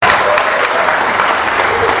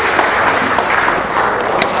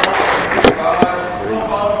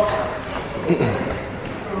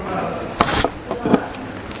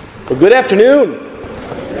Good afternoon.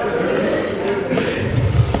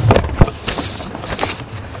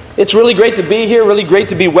 It's really great to be here, really great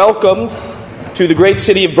to be welcomed to the great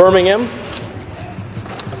city of Birmingham.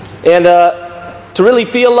 And to really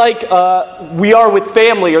feel like we are with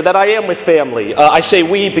family, or that I am with family. I say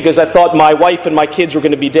we because I thought my wife and my kids were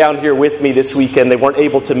going to be down here with me this weekend. They weren't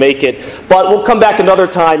able to make it. But we'll come back another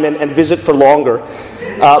time and visit for longer.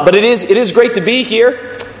 But it is great to be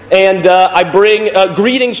here. And I bring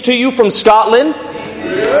greetings to you from Scotland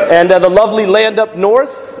and the lovely land up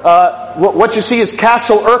north. What you see is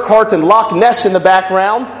Castle Urquhart and Loch Ness in the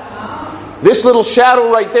background. This little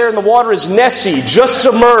shadow right there in the water is Nessie, just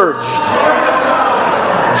submerged.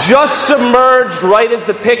 Just submerged right as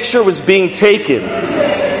the picture was being taken.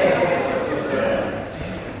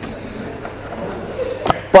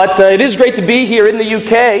 But it is great to be here in the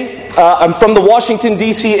UK. I'm from the Washington,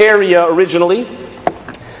 D.C. area originally.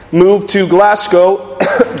 Moved to Glasgow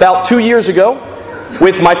about 2 years ago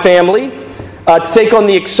with my family to take on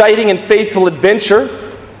the exciting and faithful adventure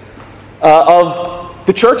of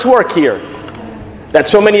the church work here that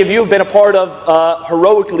so many of you have been a part of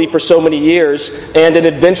heroically for so many years, and an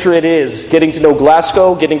adventure it is, getting to know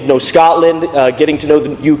Glasgow, getting to know Scotland, getting to know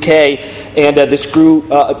the UK, and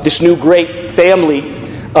this new great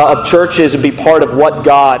family of churches, and be part of what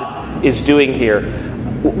God is doing here.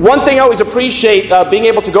 One thing I always appreciate being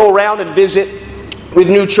able to go around and visit with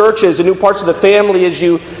new churches and new parts of the family is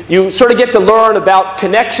you sort of get to learn about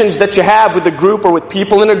connections that you have with a group or with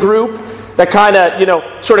people in a group that kind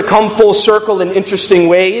of, sort of come full circle in interesting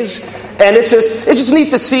ways. And it's just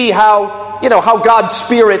neat to see how God's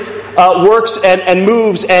Spirit works and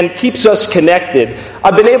moves and keeps us connected.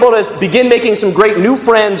 I've been able to begin making some great new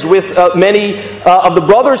friends with many of the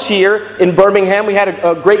brothers here in Birmingham. We had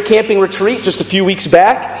a great camping retreat just a few weeks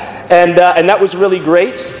back, and that was really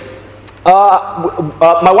great.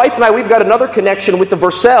 My wife and I, we've got another connection with the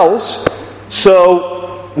Versells.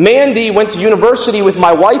 So Mandy went to university with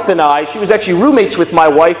my wife and I. She was actually roommates with my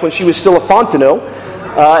wife when she was still a Fontenot.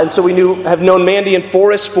 And so we have known Mandy and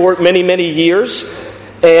Forrest for many, many years.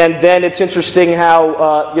 And then it's interesting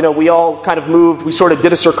how, we all kind of moved. We sort of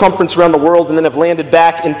did a circumference around the world and then have landed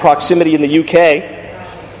back in proximity in the UK.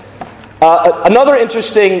 Another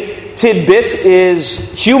interesting tidbit is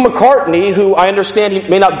Hugh McCartney, who I understand he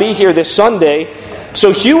may not be here this Sunday.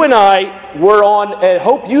 So Hugh and I were on a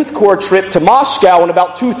Hope Youth Corps trip to Moscow in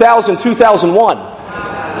about 2001.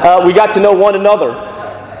 We got to know one another.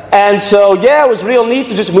 And so, it was real neat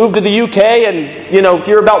to just move to the UK and,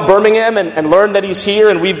 hear about Birmingham and learn that he's here,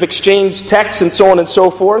 and we've exchanged texts and so on and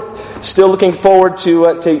so forth. Still looking forward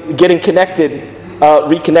to getting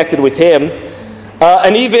reconnected with him.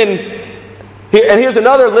 And here's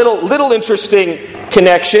another little interesting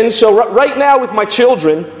connection. So right now with my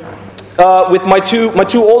children, with my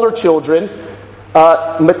two older children,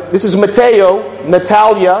 this is Matteo,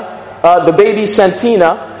 Natalia, the baby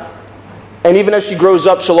Santina. And even as she grows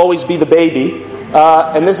up, she'll always be the baby.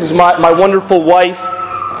 And this is my wonderful wife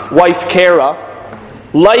Kara.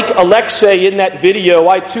 Like Alexei in that video,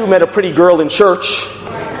 I too met a pretty girl in church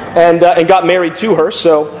and got married to her.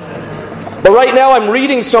 But right now I'm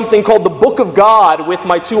reading something called the Book of God with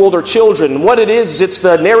my two older children. What it is, it's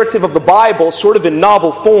the narrative of the Bible, sort of in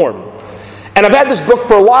novel form. And I've had this book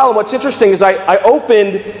for a while, and what's interesting is I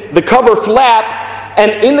opened the cover flap,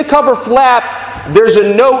 and in the cover flap, there's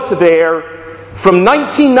a note there from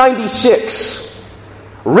 1996,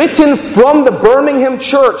 written from the Birmingham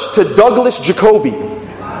church to Douglas Jacoby.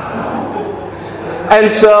 And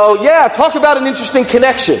so, talk about an interesting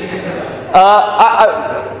connection.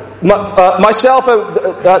 Myself,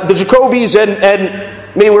 the Jacobys,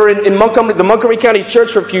 and me were in the Montgomery County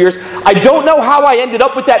Church for a few years. I don't know how I ended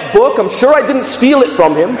up with that book. I'm sure I didn't steal it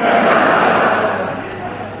from him.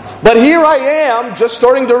 But here I am, just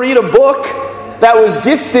starting to read a book that was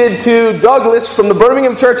gifted to Douglas from the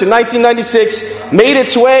Birmingham Church in 1996, made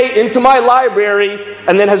its way into my library,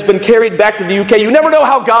 and then has been carried back to the UK. You never know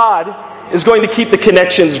how God is going to keep the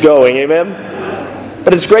connections going, amen?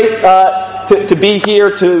 But it's great to be here,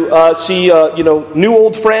 to see new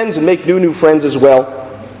old friends and make new friends as well.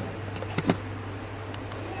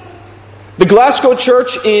 The Glasgow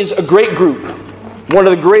Church is a great group. One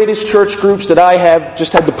of the greatest church groups that I have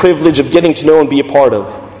just had the privilege of getting to know and be a part of.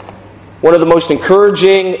 One of the most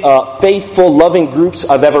encouraging, faithful, loving groups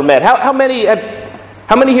I've ever met. How many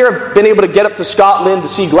here have been able to get up to Scotland to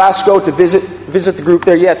see Glasgow, to visit the group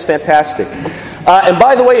there? Yeah, it's fantastic. And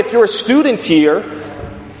by the way, if you're a student here,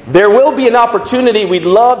 there will be an opportunity. We'd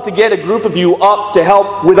love to get a group of you up to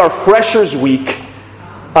help with our Freshers Week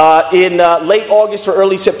in late August or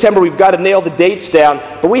early September. We've got to nail the dates down.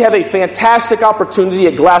 But we have a fantastic opportunity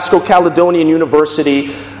at Glasgow Caledonian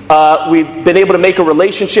University. We've been able to make a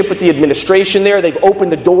relationship with the administration there. They've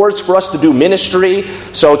opened the doors for us to do ministry,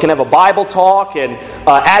 so we can have a Bible talk and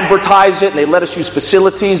advertise it, and they let us use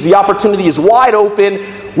facilities. The opportunity is wide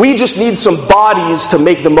open. We just need some bodies to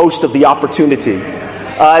make the most of the opportunity.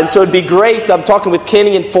 And so it'd be great. I'm talking with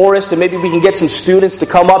Kenny and Forrest, and maybe we can get some students to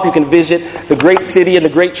come up. You can visit the great city and the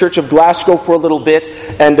great church of Glasgow for a little bit,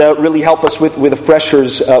 and really help us with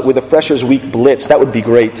a Freshers Week Blitz. That would be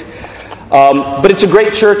great. But it's a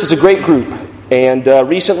great church. It's a great group. And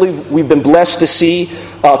recently we've been blessed to see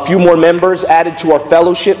a few more members added to our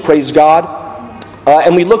fellowship. Praise God.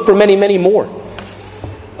 And we look for many, many more.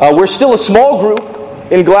 We're still a small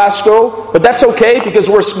group in Glasgow, but that's okay because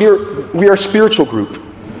we are a spiritual group.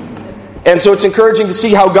 And so it's encouraging to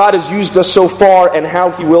see how God has used us so far and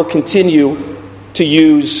how He will continue to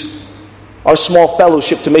use our small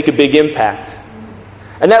fellowship to make a big impact.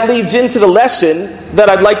 And that leads into the lesson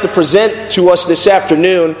that I'd like to present to us this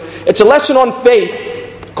afternoon. It's a lesson on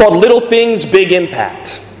faith called Little Things, Big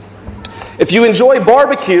Impact. If you enjoy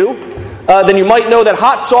barbecue, then you might know that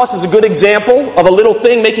hot sauce is a good example of a little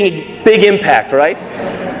thing making a big impact, right?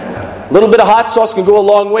 A little bit of hot sauce can go a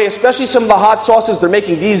long way, especially some of the hot sauces they're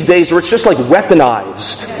making these days where it's just like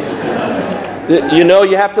weaponized. You know,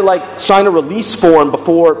 you have to like sign a release form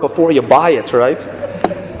before you buy it, right?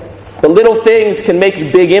 But little things can make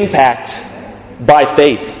a big impact by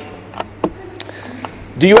faith.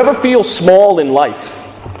 Do you ever feel small in life?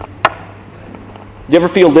 Do you ever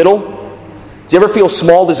feel little? Do you ever feel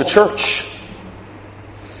small as a church?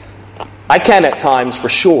 I can at times, for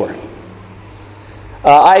sure.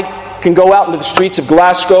 I can go out into the streets of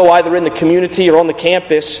Glasgow, either in the community or on the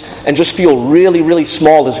campus, and just feel really, really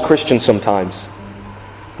small as a Christian sometimes.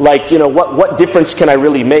 Like, what difference can I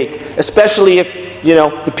really make? Especially if,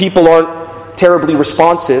 the people aren't terribly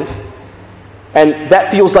responsive. And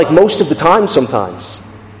that feels like most of the time sometimes.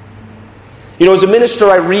 As a minister,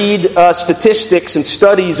 I read statistics and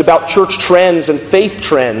studies about church trends and faith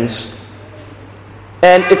trends.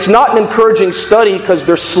 And it's not an encouraging study because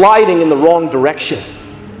they're sliding in the wrong direction.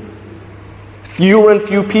 Fewer and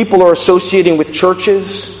fewer people are associating with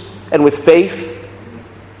churches and with faith.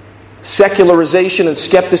 Secularization and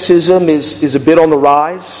skepticism is a bit on the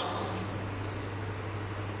rise.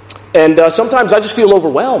 And sometimes I just feel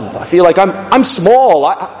overwhelmed. I feel like I'm small.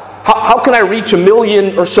 How can I reach 1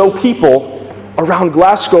 million or so people around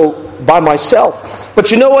Glasgow by myself?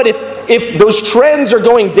 But you know what? If those trends are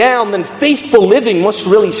going down, then faithful living must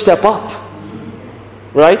really step up.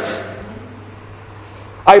 Right?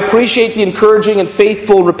 I appreciate the encouraging and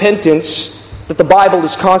faithful repentance that the Bible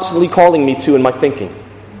is constantly calling me to in my thinking.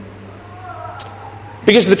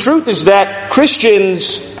 Because the truth is that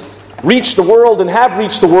Christians reach the world and have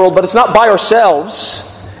reached the world, but it's not by ourselves.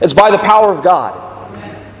 It's by the power of God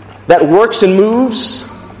that works and moves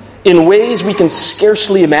in ways we can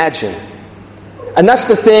scarcely imagine. And that's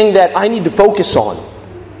the thing that I need to focus on.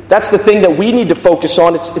 That's the thing that we need to focus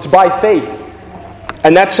on. It's by faith.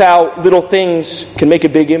 And that's how little things can make a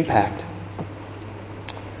big impact.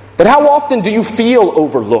 But how often do you feel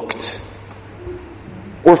overlooked?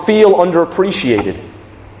 Or feel underappreciated?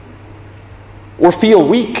 Or feel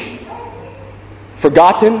weak?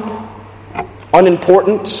 Forgotten?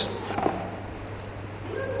 Unimportant?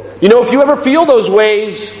 If you ever feel those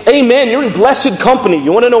ways, amen, you're in blessed company.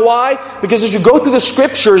 You want to know why? Because as you go through the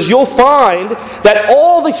Scriptures, you'll find that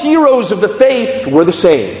all the heroes of the faith were the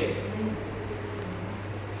same.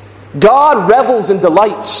 God revels and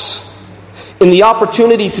delights in the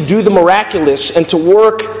opportunity to do the miraculous and to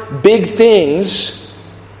work big things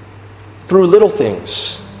through little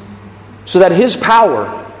things, so that His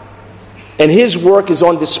power and His work is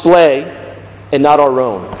on display and not our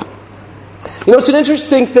own. It's an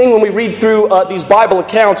interesting thing when we read through these Bible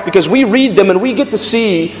accounts, because we read them and we get to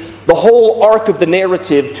see the whole arc of the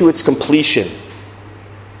narrative to its completion.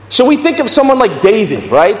 So we think of someone like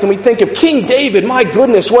David, right? And we think of King David, my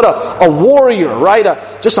goodness, what a warrior,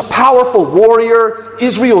 right? Just a powerful warrior,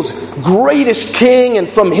 Israel's greatest king, and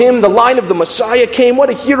from him the line of the Messiah came. What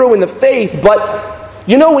a hero in the faith. But,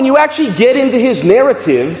 when you actually get into his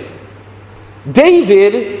narrative,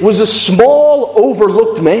 David was a small,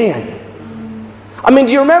 overlooked man.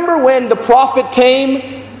 Do you remember when the prophet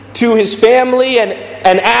came to his family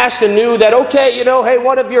and asked and knew that, okay, hey,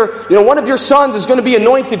 one of your sons is going to be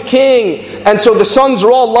anointed king, and so the sons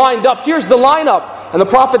are all lined up. Here's the lineup. And the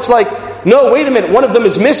prophet's like, no, wait a minute, one of them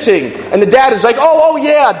is missing. And the dad is like, oh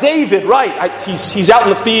yeah, David, right. He's out in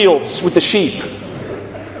the fields with the sheep.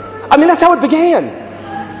 That's how it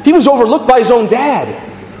began. He was overlooked by his own dad.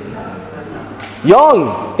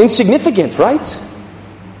 young, insignificant, right?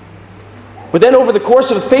 But then over the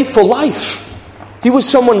course of a faithful life, he was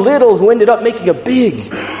someone little who ended up making a big,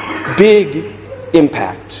 big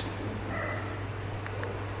impact.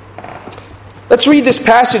 Let's read this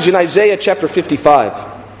passage in Isaiah chapter 55.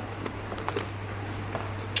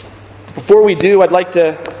 Before we do, I'd like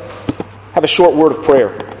to have a short word of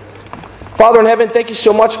prayer. Father in heaven, thank you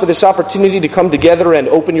so much for this opportunity to come together and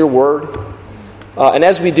open your word. And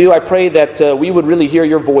as we do, I pray that we would really hear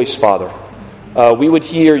your voice, Father. We would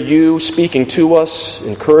hear you speaking to us,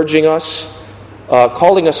 encouraging us,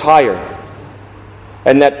 calling us higher.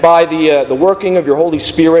 And that by the working of your Holy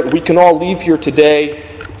Spirit, we can all leave here today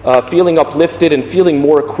feeling uplifted and feeling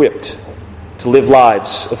more equipped to live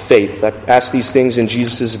lives of faith. I ask these things in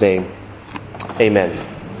Jesus' name. Amen.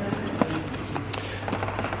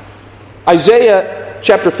 Isaiah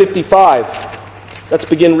chapter 55. Let's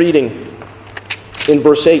begin reading in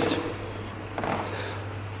verse 8.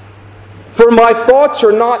 For my thoughts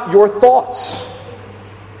are not your thoughts,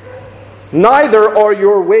 neither are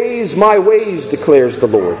your ways my ways, declares the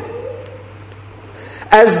Lord.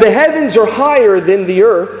 As the heavens are higher than the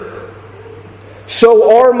earth,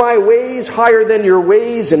 so are my ways higher than your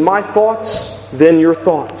ways, and my thoughts than your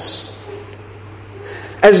thoughts.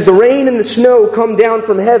 As the rain and the snow come down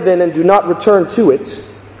from heaven and do not return to it,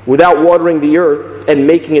 without watering the earth and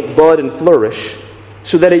making it bud and flourish,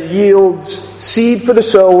 so that it yields seed for the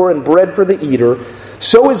sower and bread for the eater,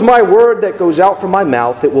 so is my word that goes out from my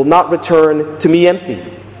mouth. It will not return to me empty,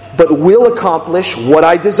 but will accomplish what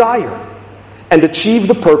I desire and achieve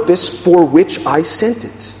the purpose for which I sent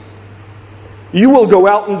it. You will go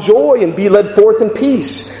out in joy and be led forth in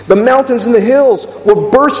peace. The mountains and the hills will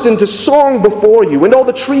burst into song before you, and all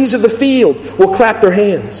the trees of the field will clap their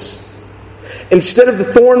hands. Instead of the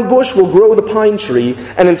thorn bush will grow the pine tree,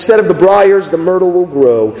 and instead of the briars the myrtle will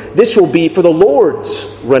grow. This will be for the Lord's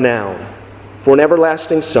renown, for an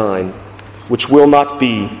everlasting sign which will not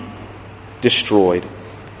be destroyed.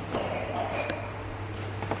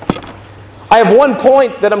 I have one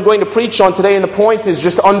point that I'm going to preach on today, and the point is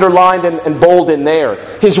just underlined and bold in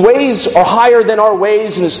there. His ways are higher than our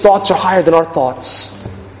ways, and His thoughts are higher than our thoughts.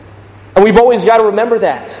 And we've always got to remember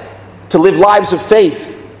that, to live lives of faith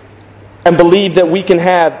and believe that we can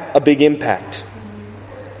have a big impact.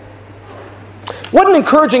 What an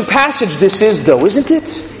encouraging passage this is, though, isn't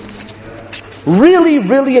it? Really,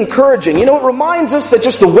 really encouraging. You know, it reminds us that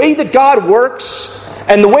just the way that God works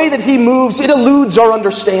and the way that He moves, it eludes our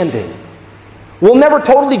understanding. We'll never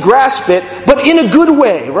totally grasp it, but in a good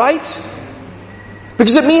way, right?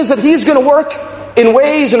 Because it means that He's going to work in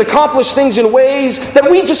ways and accomplish things in ways that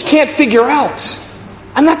we just can't figure out.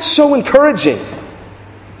 And that's so encouraging.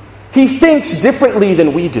 He thinks differently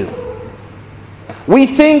than we do. We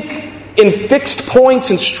think in fixed points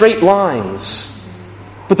and straight lines.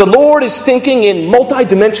 But the Lord is thinking in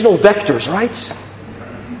multidimensional vectors, right?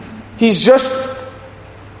 He's just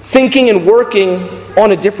thinking and working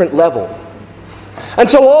on a different level. And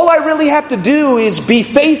so all I really have to do is be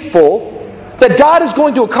faithful that God is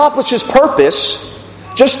going to accomplish His purpose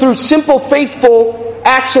just through simple, faithful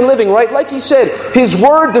acts and living, right? Like He said, His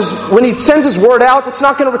Word, when He sends His Word out, it's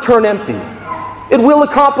not going to return empty. It will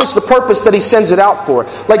accomplish the purpose that He sends it out for.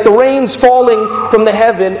 Like the rain's falling from the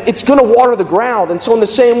heaven, it's going to water the ground. And so in the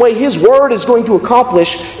same way, His Word is going to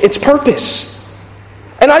accomplish its purpose.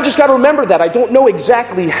 And I just got to remember that. I don't know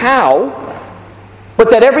exactly how,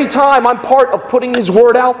 but that every time I'm part of putting His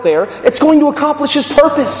Word out there, it's going to accomplish His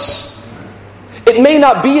purpose. It may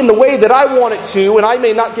not be in the way that I want it to, and I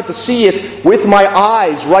may not get to see it with my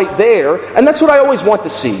eyes right there, and that's what I always want to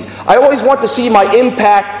see. I always want to see my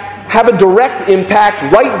impact have a direct impact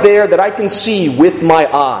right there that I can see with my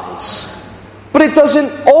eyes. But it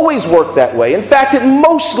doesn't always work that way. In fact, it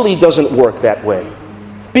mostly doesn't work that way,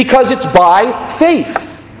 because it's by faith.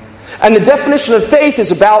 And the definition of faith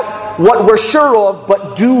is about what we're sure of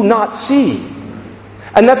but do not see.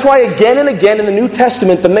 And that's why again and again in the New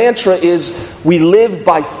Testament the mantra is we live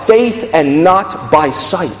by faith and not by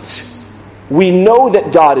sight. We know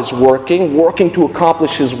that God is working to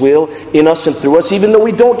accomplish His will in us and through us, even though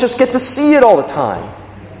we don't just get to see it all the time.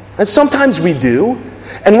 And sometimes we do.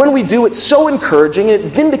 And when we do, it's so encouraging, and it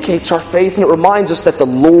vindicates our faith, and it reminds us that the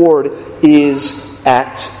Lord is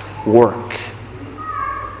at work.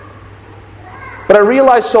 But I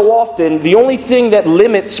realize so often the only thing that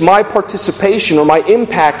limits my participation or my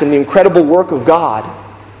impact in the incredible work of God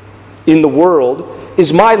in the world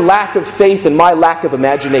is my lack of faith and my lack of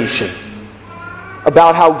imagination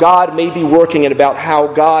about how God may be working and about how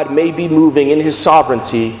God may be moving in His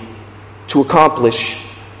sovereignty to accomplish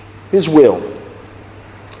His will.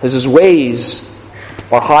 As His ways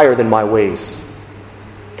are higher than my ways.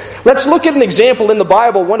 Let's look at an example in the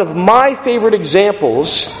Bible, one of my favorite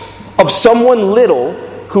examples of someone little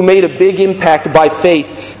who made a big impact by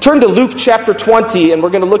faith. Turn to Luke chapter 20, and we're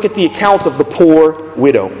going to look at the account of the poor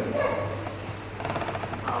widow.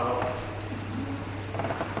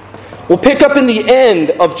 We'll pick up in the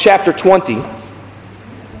end of chapter 20.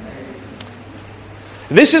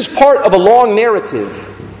 This is part of a longer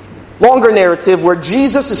narrative, where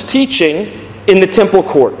Jesus is teaching in the temple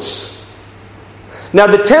courts. Now,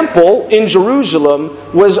 the temple in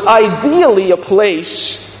Jerusalem was ideally a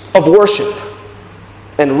place of worship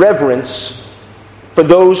and reverence for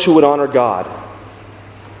those who would honor God.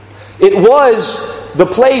 It was the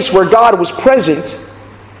place where God was present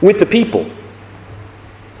with the people.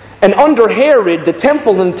 And under Herod, the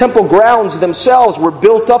temple and the temple grounds themselves were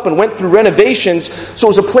built up and went through renovations, so it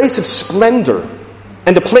was a place of splendor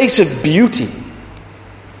and a place of beauty.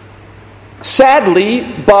 Sadly,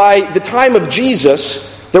 by the time of Jesus,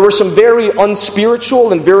 there were some very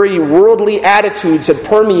unspiritual and very worldly attitudes that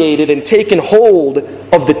permeated and taken hold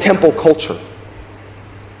of the temple culture.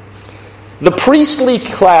 The priestly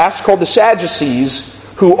class, called the Sadducees,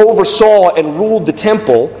 who oversaw and ruled the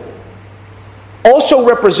temple, also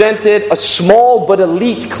represented a small but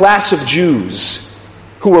elite class of Jews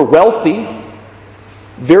who were wealthy,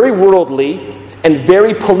 very worldly, and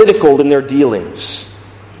very political in their dealings,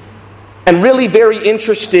 and really very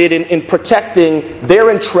interested in protecting their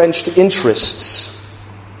entrenched interests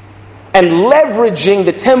and leveraging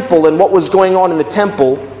the temple and what was going on in the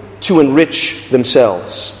temple to enrich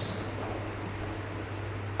themselves.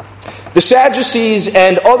 The Sadducees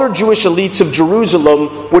and other Jewish elites of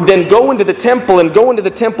Jerusalem would then go into the temple and go into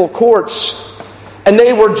the temple courts, and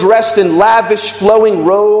they were dressed in lavish flowing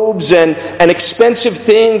robes and expensive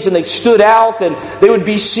things, and they stood out, and they would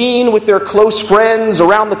be seen with their close friends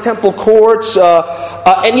around the temple courts.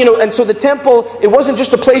 And so the temple, it wasn't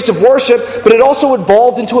just a place of worship, but it also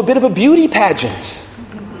evolved into a bit of a beauty pageant.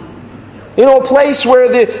 A place where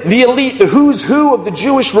the elite, the who's who of the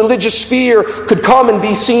Jewish religious sphere, could come and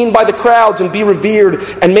be seen by the crowds and be revered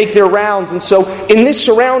and make their rounds. And so in this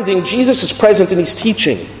surrounding, Jesus is present and He's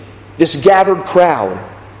teaching this gathered crowd.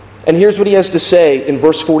 And here's what He has to say in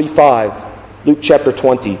verse 45, Luke chapter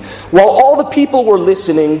 20. While all the people were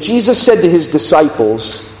listening, Jesus said to His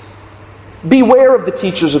disciples, "Beware of the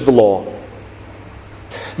teachers of the law.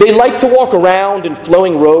 They like to walk around in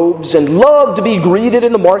flowing robes and love to be greeted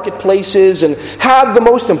in the marketplaces and have the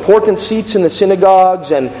most important seats in the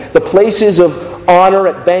synagogues and the places of honor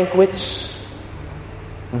at banquets.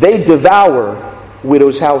 They devour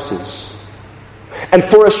widows' houses, and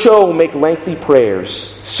for a show make lengthy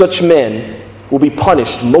prayers. Such men will be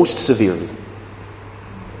punished most severely."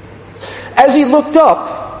 As He looked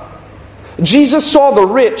up, Jesus saw the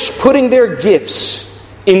rich putting their gifts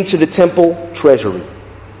into the temple treasury.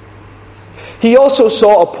 He also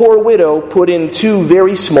saw a poor widow put in 2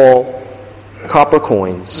 very small copper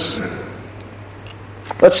coins.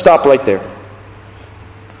 Let's stop right there.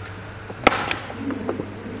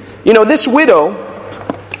 This widow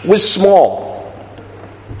was small.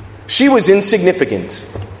 She was insignificant.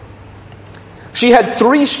 She had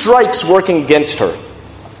 3 strikes working against her.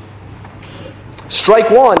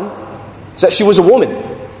 Strike 1 is that she was a woman.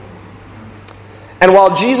 And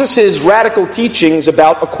while Jesus' radical teachings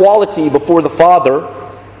about equality before the Father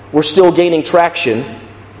were still gaining traction,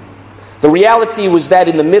 the reality was that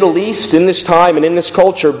in the Middle East, in this time and in this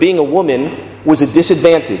culture, being a woman was a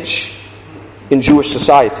disadvantage in Jewish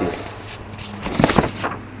society.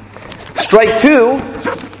 Strike 2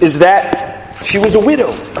 is that she was a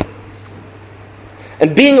widow.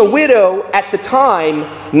 And being a widow at the time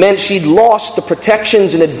meant she'd lost the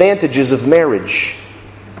protections and advantages of marriage.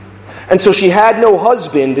 And so she had no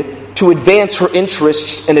husband to advance her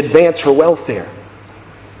interests and advance her welfare.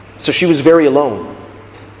 So she was very alone.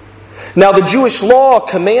 Now, the Jewish law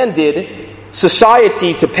commanded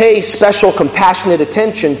society to pay special compassionate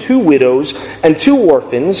attention to widows and to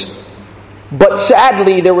orphans, but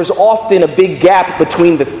sadly there was often a big gap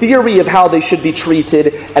between the theory of how they should be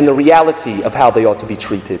treated and the reality of how they ought to be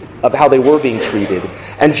treated, of how they were being treated.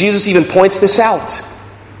 And Jesus even points this out,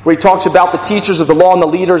 where He talks about the teachers of the law and the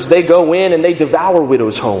leaders. They go in and they devour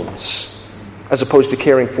widows' homes as opposed to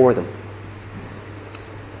caring for them.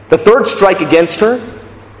 The 3rd strike against her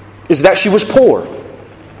is that she was poor.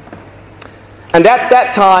 And at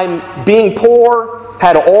that time, being poor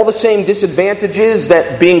had all the same disadvantages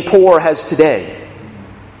that being poor has today.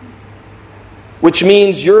 Which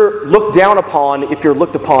means you're looked down upon if you're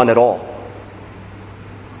looked upon at all.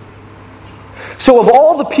 So of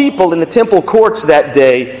all the people in the temple courts that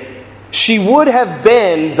day, she would have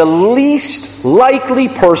been the least likely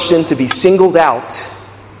person to be singled out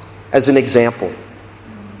as an example.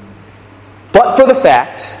 But for the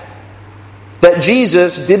fact that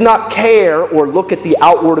Jesus did not care or look at the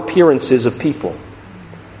outward appearances of people,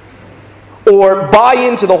 or buy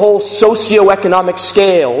into the whole socioeconomic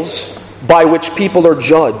scales by which people are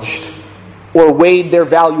judged, or weighed their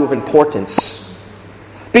value of importance.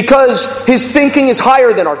 Because His thinking is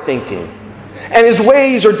higher than our thinking, and His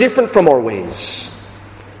ways are different from our ways.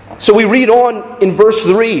 So we read on in verse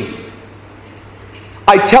 3.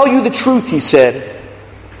 I tell you the truth, He said,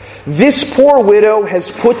 this poor widow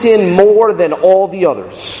has put in more than all the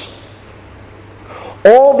others.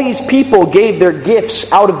 All these people gave their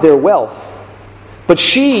gifts out of their wealth, but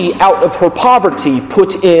she, out of her poverty,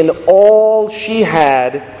 put in all she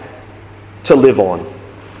had to live on.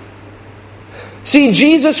 See,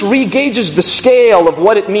 Jesus re-gauges the scale of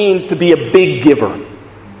what it means to be a big giver.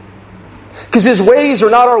 Because His ways are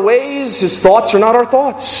not our ways, His thoughts are not our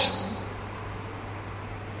thoughts.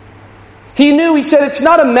 He knew, He said, it's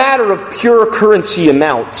not a matter of pure currency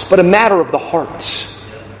amounts, but a matter of the heart.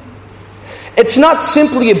 It's not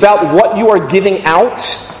simply about what you are giving out,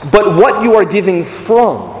 but what you are giving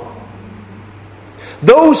from.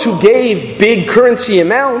 Those who gave big currency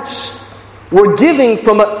amounts were giving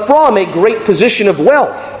from a great position of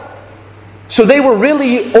wealth. So they were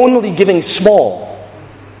really only giving small.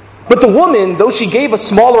 But the woman, though she gave a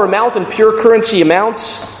smaller amount in pure currency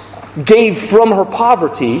amounts, gave from her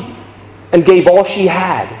poverty and gave all she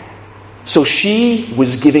had. So she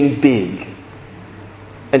was giving big.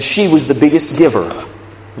 And she was the biggest giver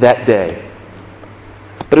that day.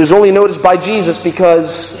 But it was only noticed by Jesus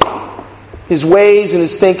because His ways and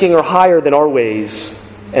His thinking are higher than our ways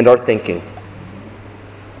and our thinking.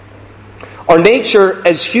 Our nature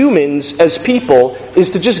as humans, as people,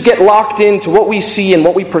 is to just get locked into what we see and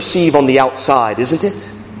what we perceive on the outside, isn't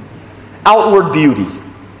it? Outward beauty,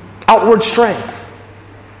 outward strength,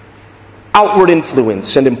 outward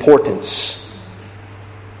influence and importance.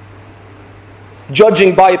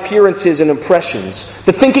 Judging by appearances and impressions.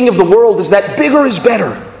 The thinking of the world is that bigger is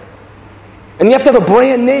better. And you have to have a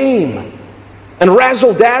brand name and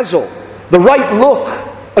razzle-dazzle, the right look,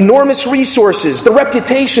 enormous resources, the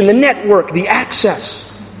reputation, the network, the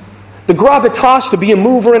access, the gravitas to be a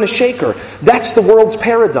mover and a shaker. That's the world's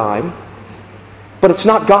paradigm, but it's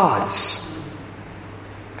not God's.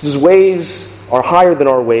 Because His ways are higher than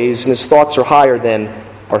our ways, and His thoughts are higher than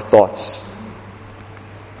our thoughts.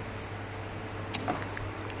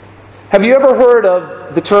 Have you ever heard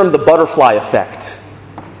of the term the butterfly effect?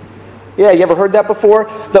 Yeah, you ever heard that before?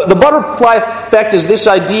 The butterfly effect is this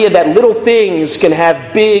idea that little things can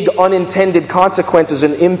have big unintended consequences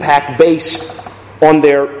and impact based on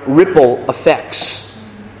their ripple effects.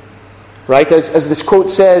 Right? As this quote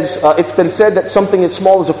says, it's been said that something as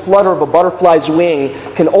small as a flutter of a butterfly's wing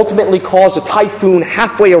can ultimately cause a typhoon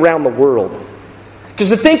halfway around the world. Because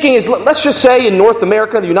the thinking is, let's just say in North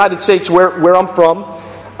America, the United States, where I'm from,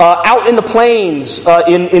 out in the plains,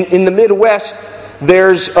 in the Midwest,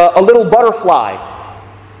 there's a little butterfly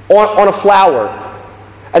on a flower.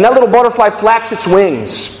 And that little butterfly flaps its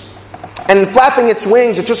wings. And in flapping its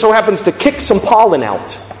wings, it just so happens to kick some pollen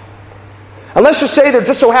out. And let's just say there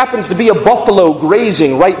just so happens to be a buffalo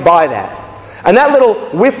grazing right by that. And that little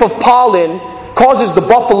whiff of pollen causes the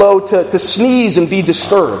buffalo to sneeze and be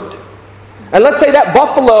disturbed. And let's say that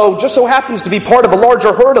buffalo just so happens to be part of a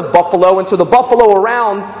larger herd of buffalo, and so the buffalo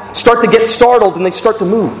around start to get startled and they start to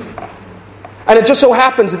move. And it just so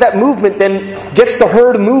happens that movement then gets the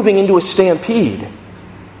herd moving into a stampede.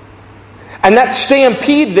 And that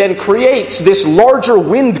stampede then creates this larger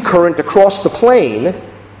wind current across the plain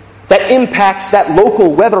that impacts that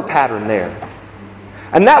local weather pattern there.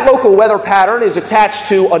 And that local weather pattern is attached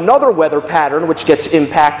to another weather pattern which gets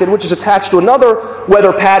impacted, which is attached to another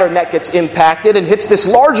weather pattern that gets impacted, and hits this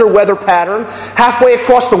larger weather pattern halfway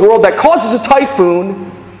across the world that causes a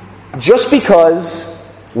typhoon just because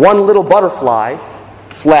one little butterfly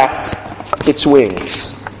flapped its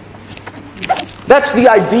wings. That's the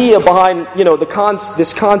idea behind,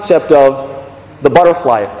 this concept of the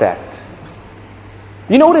butterfly effect.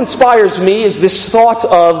 You know what inspires me is this thought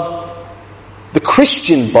of the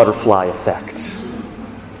Christian butterfly effect.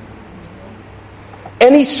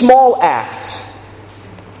 Any small act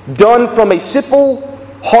done from a simple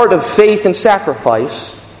heart of faith and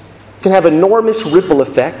sacrifice can have enormous ripple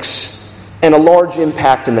effects and a large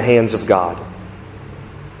impact in the hands of God.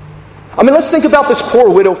 I mean, let's think about this poor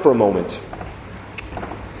widow for a moment.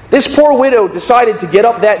 This poor widow decided to get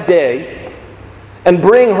up that day and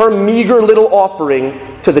bring her meager little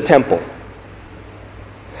offering to the temple.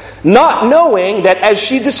 not knowing that as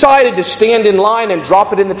she decided to stand in line and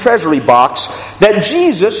drop it in the treasury box, that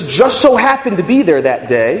Jesus just so happened to be there that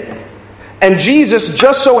day, and Jesus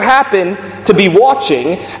just so happened to be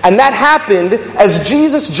watching, and that happened as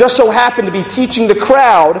Jesus just so happened to be teaching the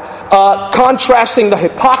crowd, contrasting the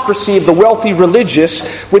hypocrisy of the wealthy religious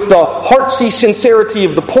with the heartsy sincerity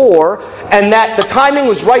of the poor, and that the timing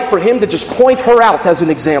was right for him to just point her out as an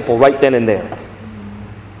example right then and there.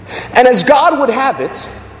 And as God would have it,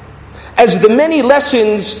 as the many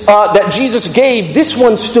lessons that Jesus gave, this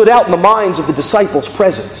one stood out in the minds of the disciples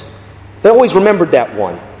present. They always remembered that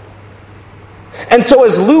one. And so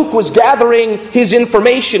as Luke was gathering his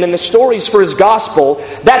information and the stories for his gospel,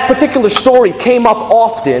 that particular story came up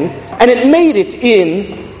often, and it made it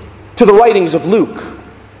in to the writings of Luke.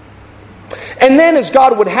 And then, as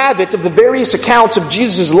God would have it, of the various accounts of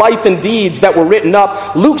Jesus' life and deeds that were written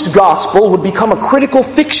up, Luke's gospel would become a critical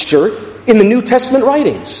fixture in the New Testament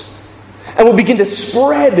writings, and would begin to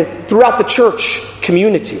spread throughout the church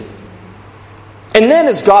community. And then,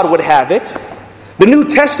 as God would have it, the New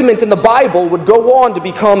Testament and the Bible would go on to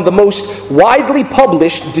become the most widely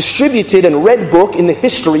published, distributed, and read book in the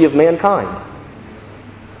history of mankind.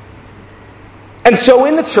 And so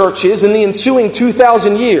in the churches, in the ensuing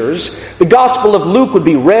 2,000 years, the Gospel of Luke would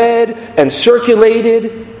be read and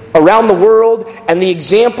circulated around the world, and the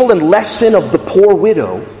example and lesson of the poor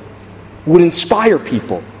widow would inspire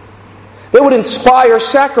people. They would inspire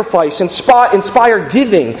sacrifice, inspire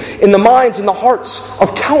giving in the minds and the hearts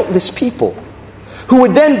of countless people, who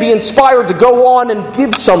would then be inspired to go on and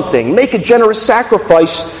give something, make a generous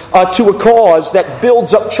sacrifice to a cause that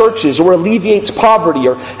builds up churches or alleviates poverty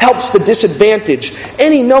or helps the disadvantaged,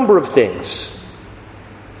 any number of things.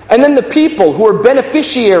 And then the people who are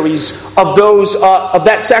beneficiaries of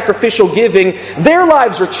that sacrificial giving, their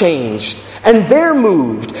lives are changed and they're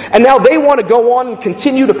moved. And now they want to go on and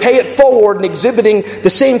continue to pay it forward and exhibiting the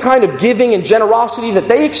same kind of giving and generosity that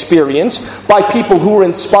they experienced by people who were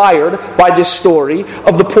inspired by this story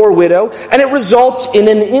of the poor widow. And it results in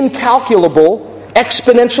an incalculable,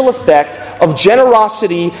 exponential effect of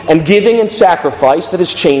generosity and giving and sacrifice that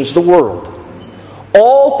has changed the world.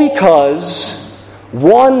 All because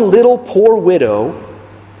one little poor widow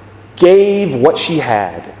gave what she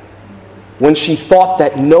had when she thought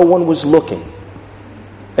that no one was looking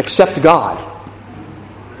except God.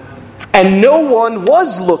 And no one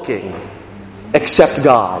was looking except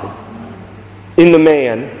God in the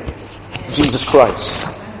man, Jesus Christ.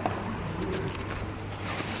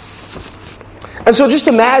 And so just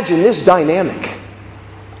imagine this dynamic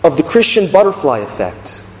of the Christian butterfly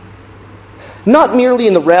effect. Not merely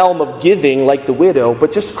in the realm of giving like the widow,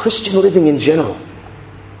 but just Christian living in general.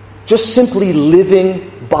 Just simply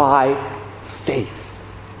living by faith.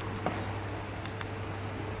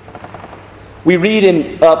 We read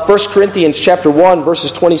in 1 Corinthians chapter 1,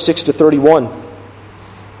 verses 26 to 31.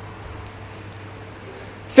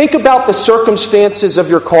 Think about the circumstances of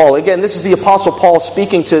your call. Again, this is the Apostle Paul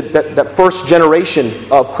speaking to that first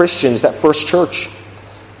generation of Christians, that first church.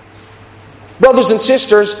 Brothers and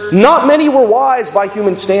sisters, not many were wise by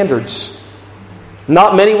human standards.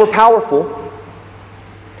 Not many were powerful.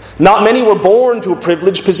 Not many were born to a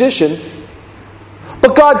privileged position.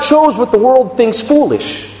 But God chose what the world thinks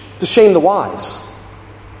foolish to shame the wise.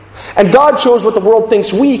 And God chose what the world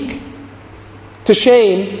thinks weak to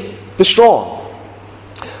shame the strong.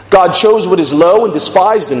 God chose what is low and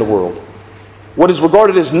despised in the world, what is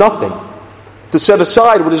regarded as nothing, to set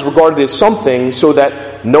aside what is regarded as something so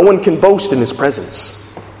that no one can boast in His presence.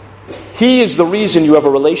 He is the reason you have a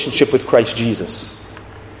relationship with Christ Jesus,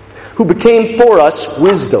 who became for us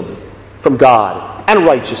wisdom from God, and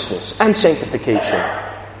righteousness, and sanctification,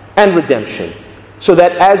 and redemption, so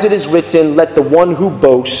that as it is written, let the one who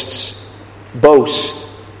boasts, boast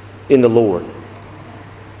in the Lord.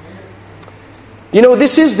 You know,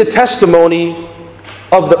 this is the testimony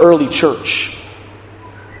of the early church.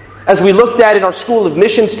 As we looked at in our School of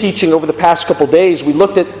Missions teaching over the past couple days, we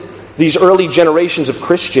looked at these early generations of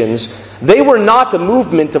Christians. They were not a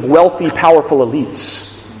movement of wealthy, powerful elites.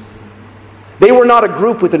 They were not a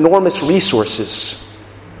group with enormous resources.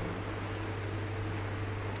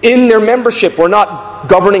 In their membership were not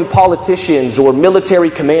governing politicians or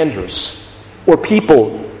military commanders or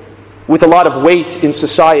people with a lot of weight in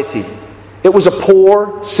society. It was a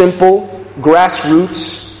poor, simple,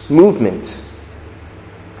 grassroots movement.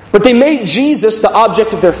 But they made Jesus the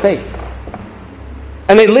object of their faith.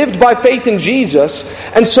 And they lived by faith in Jesus,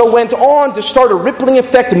 and so went on to start a rippling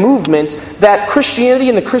effect movement that Christianity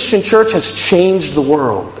and the Christian church has changed the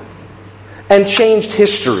world and changed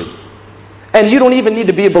history. And you don't even need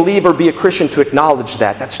to be a believer or be a Christian to acknowledge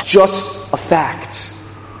that. That's just a fact.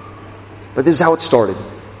 But this is how it started.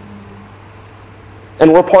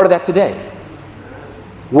 And we're part of that today.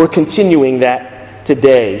 We're continuing that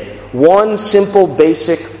today. One simple,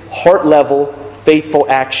 basic, heart-level, faithful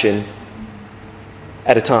action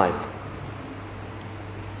at a time.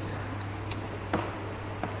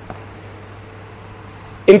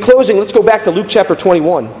 In closing, let's go back to Luke chapter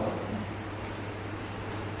 21.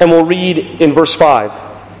 And we'll read in verse 5.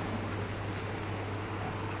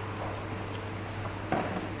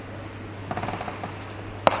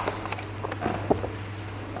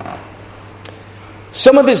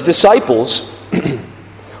 Some of his disciples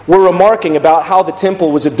were remarking about how the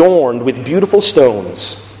temple was adorned with beautiful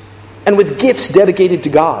stones and with gifts dedicated to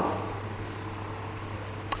God.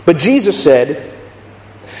 But Jesus said,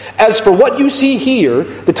 "As for what you see here,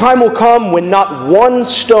 the time will come when not one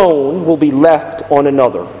stone will be left on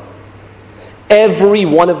another. Every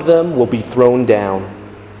one of them will be thrown down."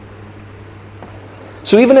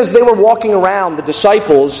 So even as they were walking around, the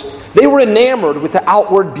disciples, they were enamored with the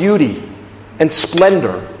outward beauty and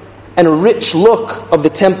splendor and a rich look of the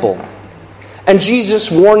temple. And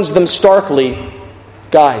Jesus warns them starkly,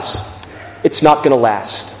 guys, it's not going to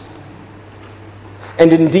last.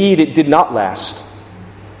 And indeed, it did not last.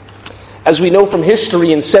 As we know from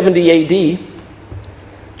history, in 70 A.D.,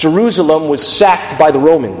 Jerusalem was sacked by the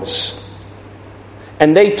Romans.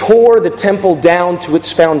 And they tore the temple down to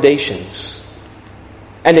its foundations.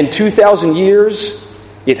 And in 2,000 years,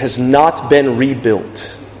 it has not been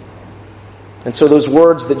rebuilt. And so those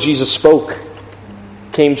words that Jesus spoke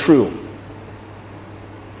came true.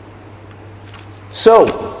 So,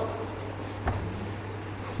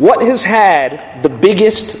 what has had the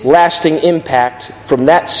biggest lasting impact from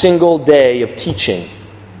that single day of teaching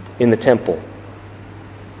in the temple?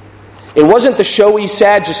 It wasn't the showy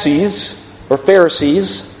Sadducees or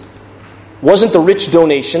Pharisees. It wasn't the rich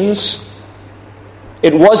donations.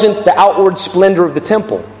 It wasn't the outward splendor of the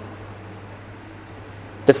temple.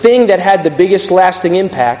 The thing that had the biggest lasting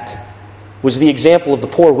impact was the example of the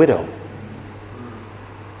poor widow.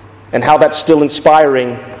 And how that's still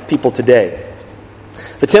inspiring people today.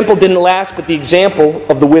 The temple didn't last, but the example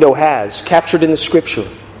of the widow has, captured in the Scripture.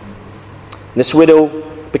 And this widow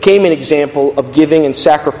became an example of giving and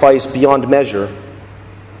sacrifice beyond measure,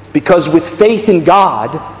 because with faith in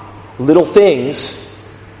God, little things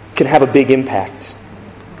can have a big impact.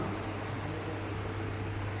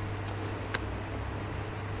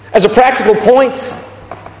 As a practical point,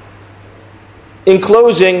 in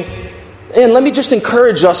closing, and let me just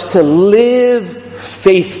encourage us to live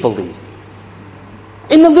faithfully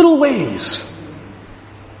in the little ways.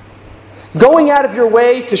 Going out of your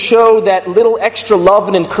way to show that little extra love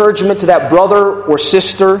and encouragement to that brother or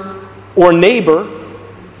sister or neighbor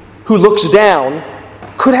who looks down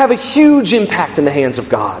could have a huge impact in the hands of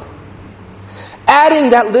God. Adding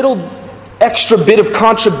that little extra bit of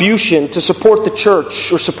contribution to support the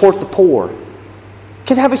church or support the poor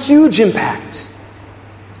can have a huge impact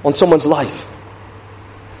on someone's life.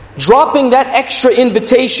 Dropping that extra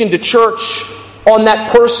invitation to church on that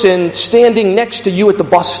person standing next to you at the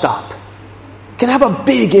bus stop can have a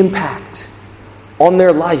big impact on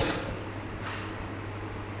their life.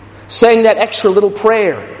 Saying that extra little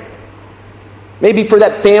prayer, maybe for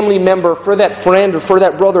that family member, for that friend, or for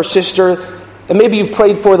that brother or sister, and maybe you've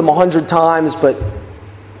prayed for them 100 times, but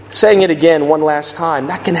saying it again one last time,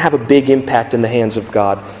 that can have a big impact in the hands of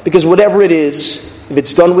God. Because whatever it is, if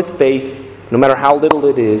it's done with faith, no matter how little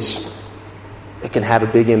it is, it can have a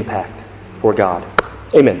big impact for God.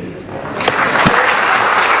 Amen.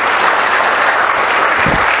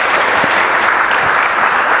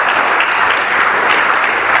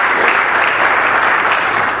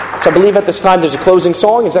 So I believe at this time there's a closing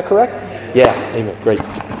song. Is that correct? Yeah. Amen. Great.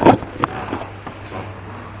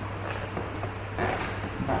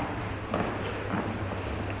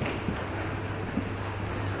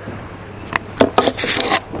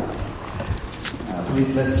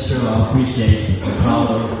 Please let's show our appreciation for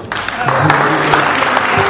Paolo.